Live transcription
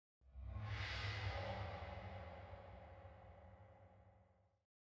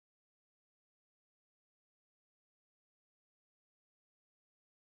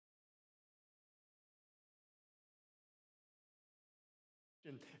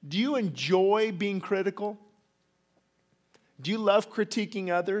Do you enjoy being critical? Do you love critiquing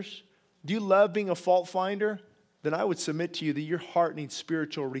others? Do you love being a fault finder? Then I would submit to you that your heart needs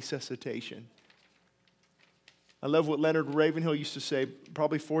spiritual resuscitation. I love what Leonard Ravenhill used to say,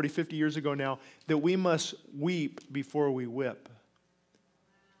 probably 40, 50 years ago now, that we must weep before we whip.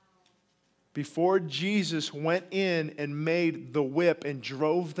 Before Jesus went in and made the whip and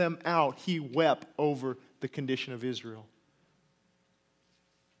drove them out, he wept over the condition of Israel.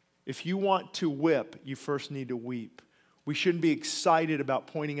 If you want to whip, you first need to weep. We shouldn't be excited about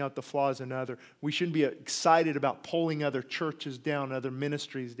pointing out the flaws in others. We shouldn't be excited about pulling other churches down, other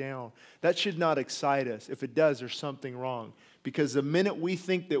ministries down. That should not excite us. If it does, there's something wrong. Because the minute we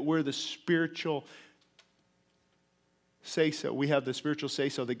think that we're the spiritual say-so, we have the spiritual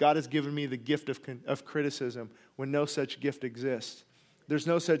say-so, that God has given me the gift of criticism when no such gift exists. There's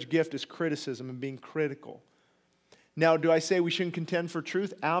no such gift as criticism and being critical. Now, do I say we shouldn't contend for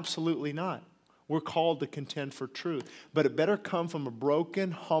truth? Absolutely not. We're called to contend for truth. But it better come from a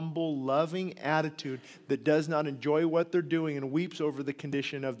broken, humble, loving attitude that does not enjoy what they're doing and weeps over the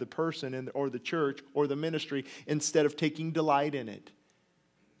condition of the person or the church or the ministry instead of taking delight in it.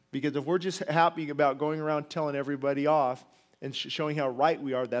 Because if we're just happy about going around telling everybody off and showing how right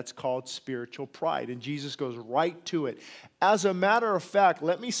we are, that's called spiritual pride. And Jesus goes right to it. As a matter of fact,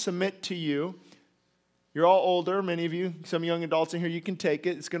 let me submit to you. You're all older, many of you, some young adults in here, you can take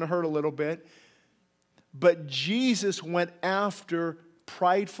it. It's going to hurt a little bit. But Jesus went after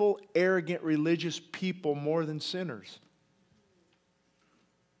prideful, arrogant, religious people more than sinners.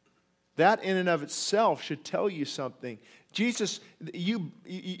 That in and of itself should tell you something. Jesus,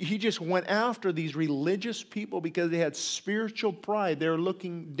 he just went after these religious people because they had spiritual pride. They were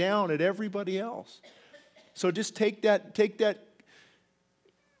looking down at everybody else. So just take that,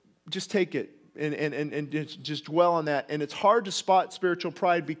 just take it and just dwell on that. And it's hard to spot spiritual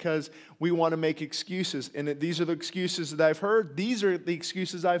pride because we want to make excuses. And these are the excuses that I've heard. These are the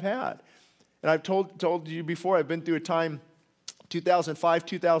excuses I've had. And I've told you before, I've been through a time, 2005,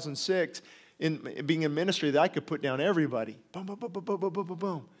 2006, in being in ministry, that I could put down everybody. Boom, boom, boom, boom, boom, boom, boom,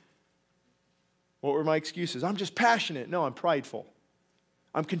 boom. What were my excuses? I'm just passionate. No, I'm prideful.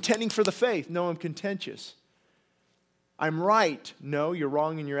 I'm contending for the faith. No, I'm contentious. I'm right. No, you're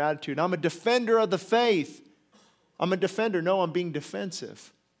wrong in your attitude. I'm a defender of the faith. I'm a defender. No, I'm being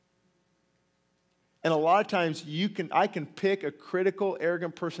defensive. And a lot of times I can pick a critical,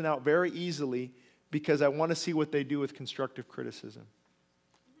 arrogant person out very easily because I want to see what they do with constructive criticism.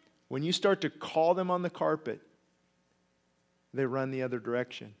 When you start to call them on the carpet, they run the other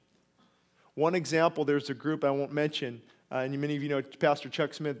direction. One example, there's a group I won't mention, and many of you know Pastor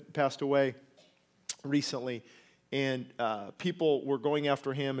Chuck Smith passed away recently, and people were going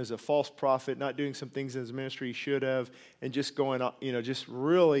after him as a false prophet, not doing some things in his ministry he should have, and just going, just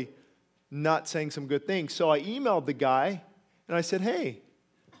really not saying some good things. So I emailed the guy, and I said, hey,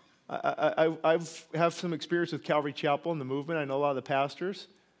 I have some experience with Calvary Chapel and the movement. I know a lot of the pastors.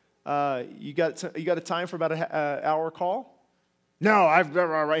 You got a time for about an hour call? No,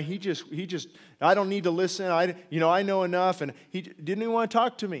 he just, I don't need to listen. I know enough, and he didn't even want to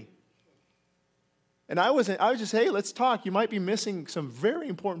talk to me. And I was just, hey, let's talk. You might be missing some very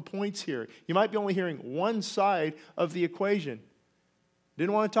important points here. You might be only hearing one side of the equation.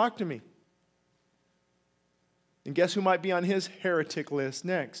 Didn't want to talk to me. And guess who might be on his heretic list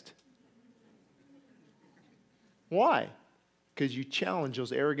next? Why? Because you challenge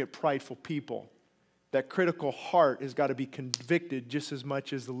those arrogant, prideful people. That critical heart has got to be convicted just as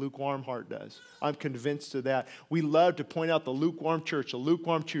much as the lukewarm heart does. I'm convinced of that. We love to point out the lukewarm church. The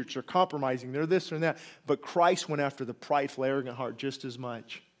lukewarm church, they're compromising. They're this and that. But Christ went after the prideful, arrogant heart just as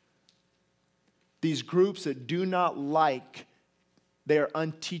much. These groups that do not like, they are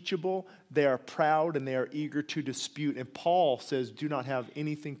unteachable, they are proud, and they are eager to dispute. And Paul says, do not have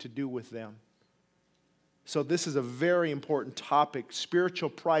anything to do with them. So this is a very important topic, spiritual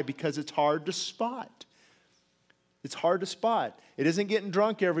pride, because it's hard to spot. It's hard to spot. It isn't getting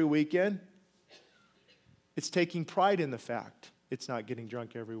drunk every weekend. It's taking pride in the fact it's not getting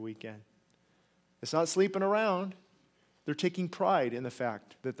drunk every weekend. It's not sleeping around. They're taking pride in the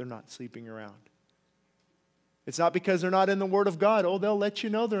fact that they're not sleeping around. It's not because they're not in the Word of God. Oh, they'll let you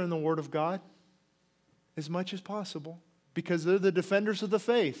know they're in the Word of God as much as possible because they're the defenders of the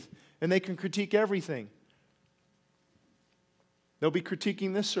faith and they can critique everything. They'll be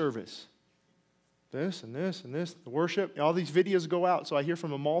critiquing this service. This and this and this. The worship. All these videos go out. So I hear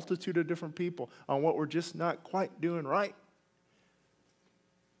from a multitude of different people on what we're just not quite doing right.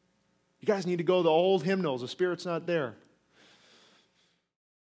 You guys need to go to the old hymnals. The Spirit's not there.